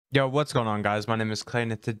Yo, what's going on, guys? My name is Klay,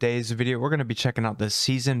 and in today's video, we're going to be checking out the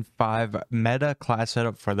Season 5 meta class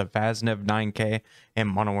setup for the VAZNEV 9K and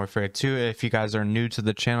Modern Warfare 2. If you guys are new to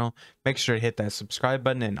the channel, make sure to hit that subscribe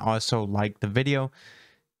button and also like the video.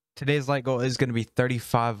 Today's like goal is going to be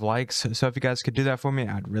 35 likes, so if you guys could do that for me,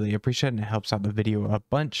 I'd really appreciate it, and it helps out the video a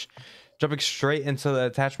bunch. Jumping straight into the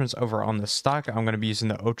attachments over on the stock, I'm going to be using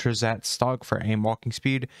the UltraZat stock for aim walking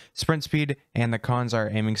speed, sprint speed, and the cons are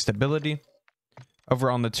aiming stability.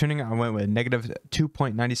 Over on the tuning, I went with negative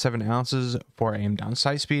 2.97 ounces for aim down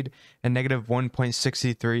sight speed and negative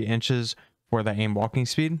 1.63 inches for the aim walking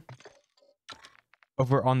speed.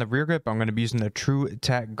 Over on the rear grip, I'm going to be using the True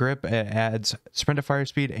Tack grip. It adds sprint to fire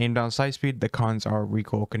speed, aim down sight speed. The cons are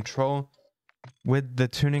recoil control. With the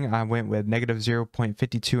tuning, I went with negative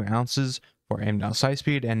 0.52 ounces for aim down sight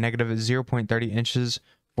speed and negative 0.30 inches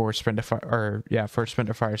for sprint to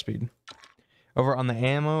fire speed. Over on the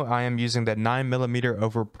ammo, I am using the 9mm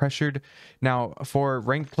overpressured. Now, for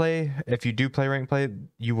rank play, if you do play rank play,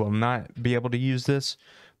 you will not be able to use this.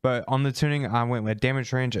 But on the tuning, I went with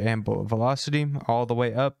damage range and bullet velocity all the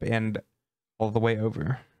way up and all the way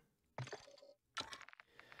over.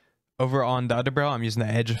 Over on the underbarrel, I'm using the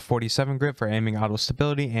Edge 47 grip for aiming auto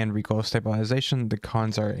stability and recoil stabilization. The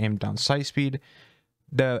cons are aim down sight speed.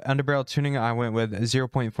 The underbarrel tuning, I went with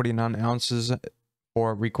 0.49 ounces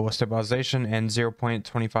for recoil stabilization and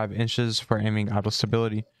 0.25 inches for aiming auto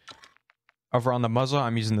stability. Over on the muzzle,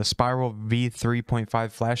 I'm using the Spiral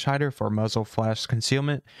V3.5 flash hider for muzzle flash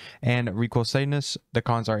concealment and recoil steadiness. The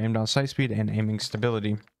cons are aim down sight speed and aiming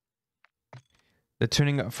stability. The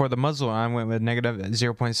tuning for the muzzle, I went with negative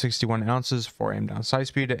 0.61 ounces for aim down sight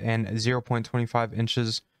speed and 0.25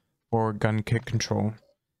 inches for gun kick control.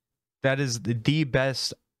 That is the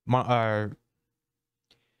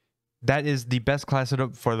best class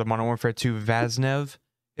setup for the Modern Warfare 2 VAZNEV.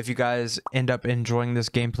 If you guys end up enjoying this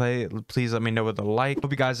gameplay, please let me know with a like. Hope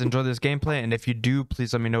you guys enjoy this gameplay, and if you do,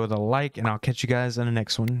 please let me know with a like, and I'll catch you guys in the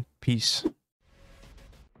next one. Peace.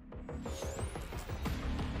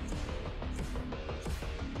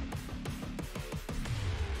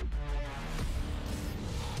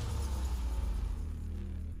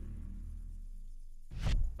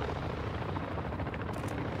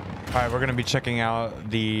 Alright, we're going to be checking out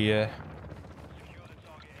the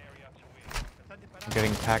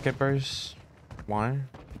getting packet bursts. Why?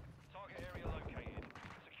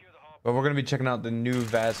 But we're going to be checking out the new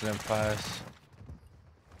VAZNEV class.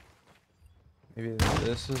 Maybe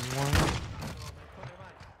this is one.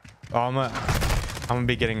 Oh, I'm gonna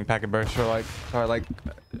be getting packet bursts for like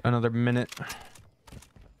another minute.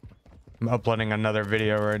 I'm uploading another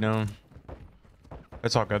video right now.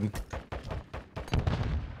 It's all good.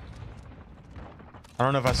 I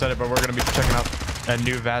don't know if I said it, but we're gonna be checking out a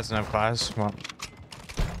new VAZNEV class. Well,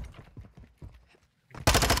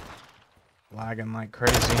 lagging like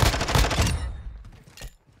crazy.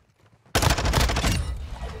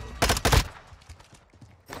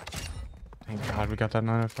 Thank God we got that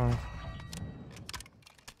 905.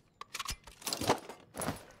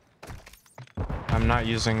 I'm not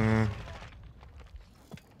using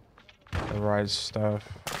the right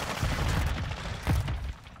stuff.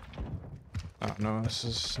 Oh no, this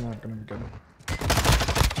is not gonna be good.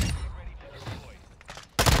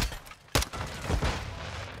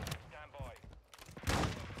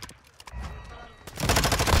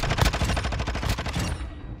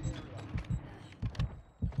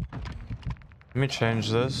 Let me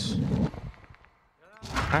change this.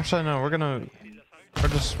 Actually, no, we're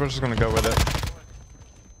just gonna go with it.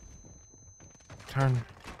 Turn.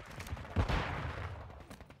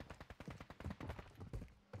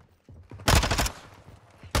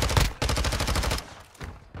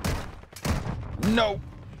 No.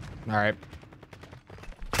 All right.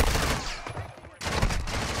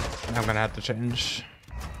 I'm gonna have to change.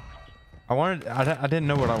 I didn't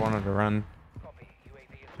know what I wanted to run.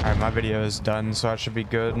 All right, my video is done, so I should be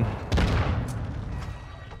good.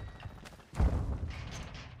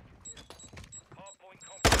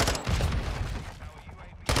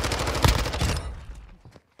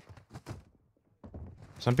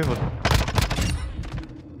 Some people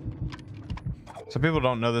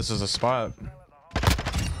don't know this is a spot.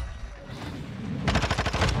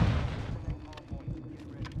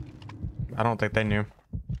 I don't think they knew.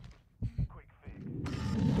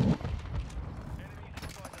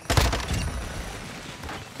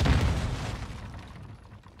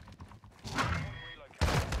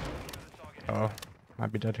 Oh,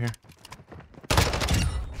 might be dead here.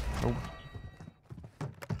 Oh.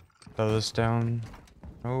 Throw this down.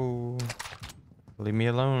 Oh. Leave me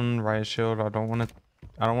alone, riot shield. I don't want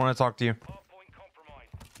to talk to you.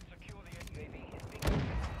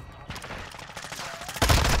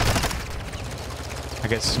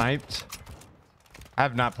 get sniped. I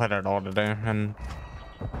have not played at all today, and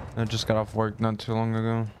I just got off work not too long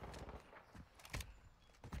ago.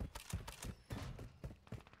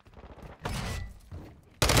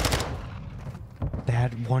 They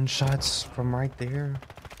had one shots from right there.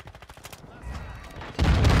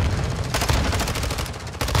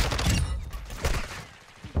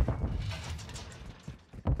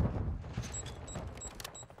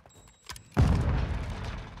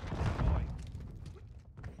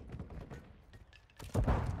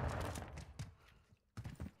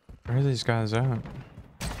 Where are these guys at?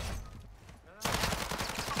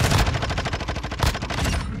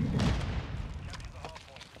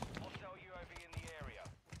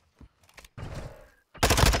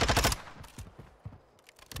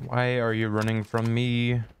 Why are you running from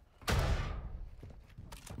me?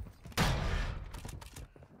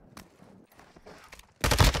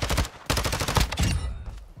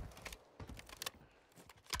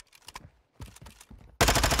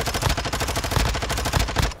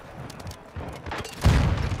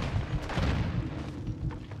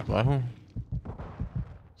 Hello?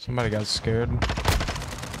 Somebody got scared.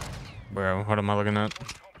 Bro, what am I looking at?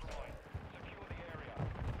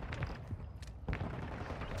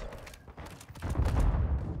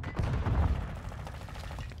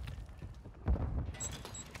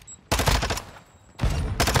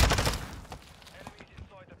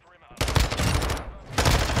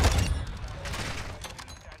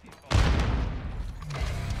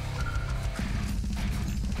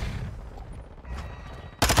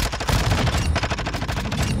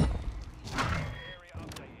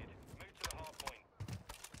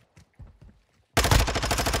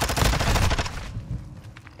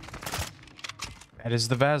 That is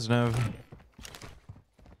the VAZNEV.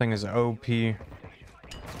 Thing is OP.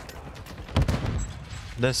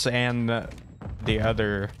 This and the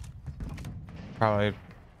other probably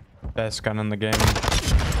best gun in the game,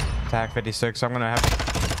 TAC 56. I'm gonna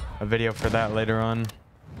have a video for that later on.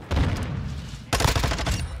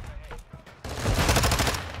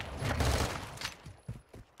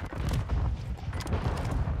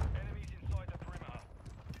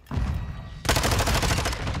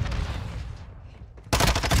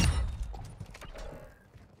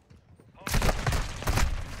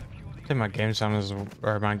 I think my game sound is,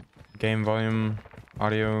 or my game volume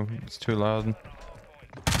audio is too loud.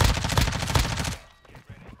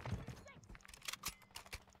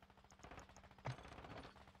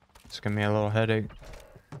 It's giving me a little headache.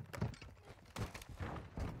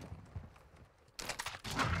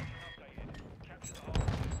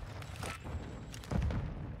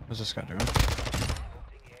 What's this guy doing?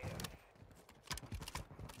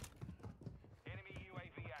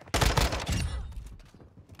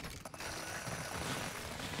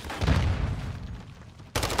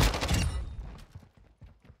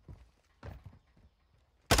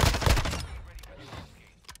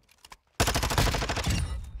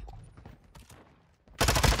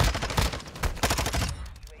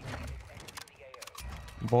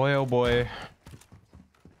 Boy, oh boy.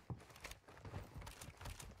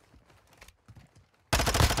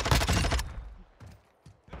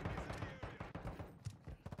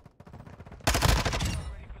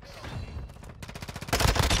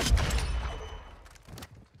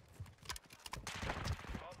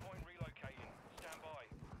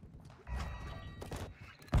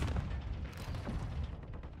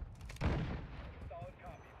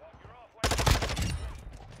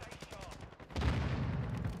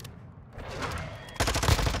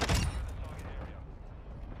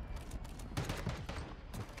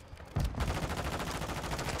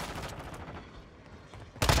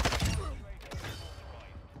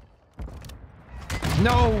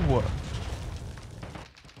 No!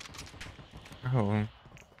 Oh.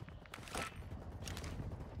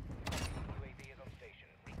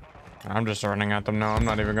 I'm just running at them now. I'm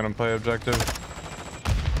not even gonna play objective.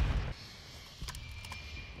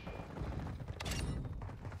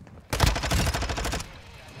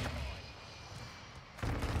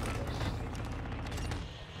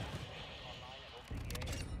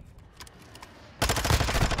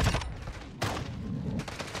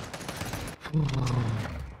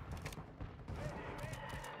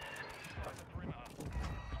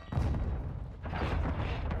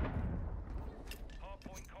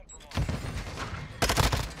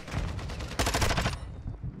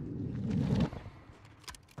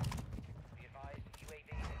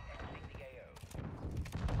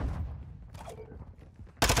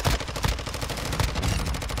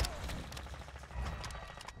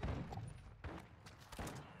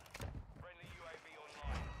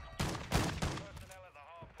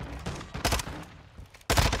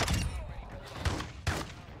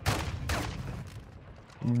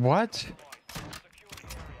 What?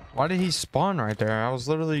 Why did he spawn right there? I was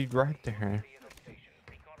literally right there.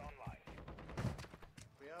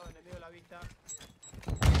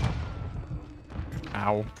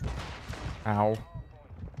 Ow. Ow.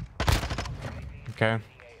 Okay.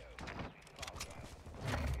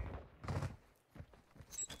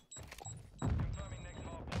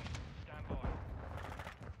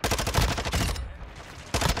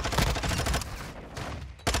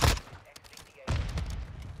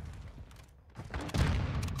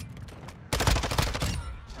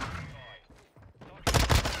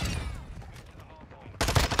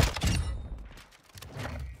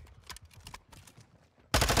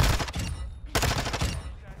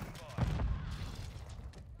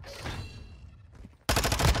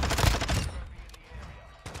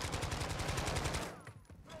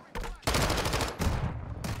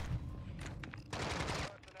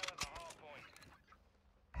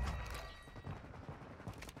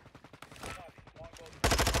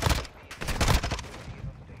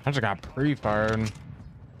 I just got pre-fired.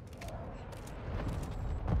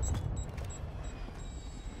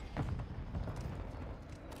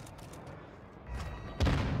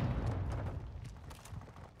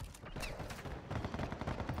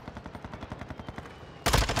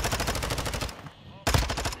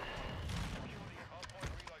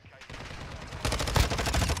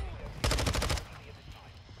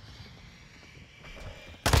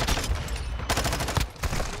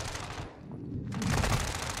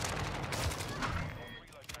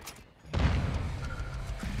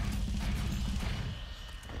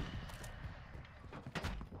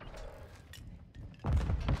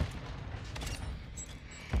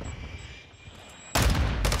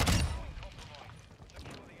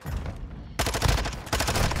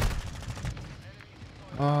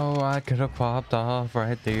 Oh, I could have popped off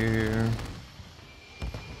right there.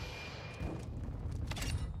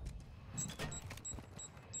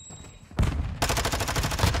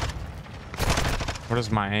 What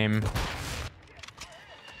is my aim?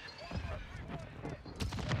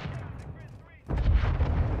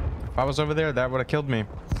 If I was over there, that would have killed me.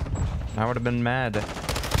 I would have been mad.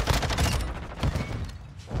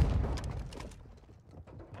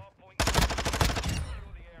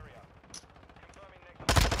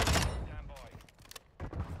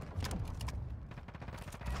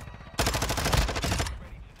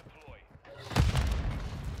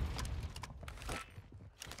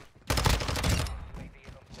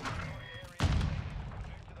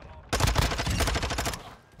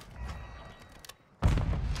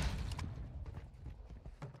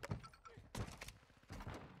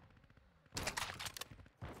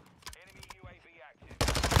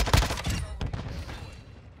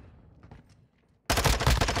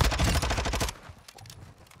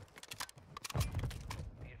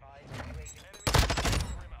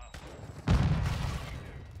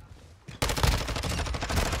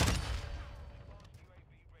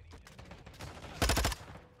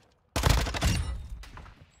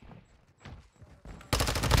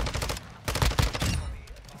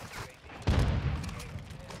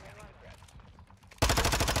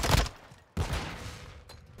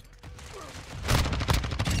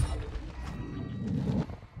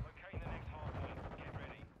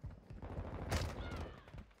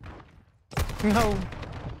 No.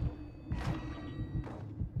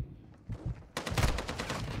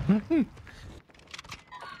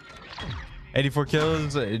 84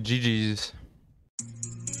 kills. GG's.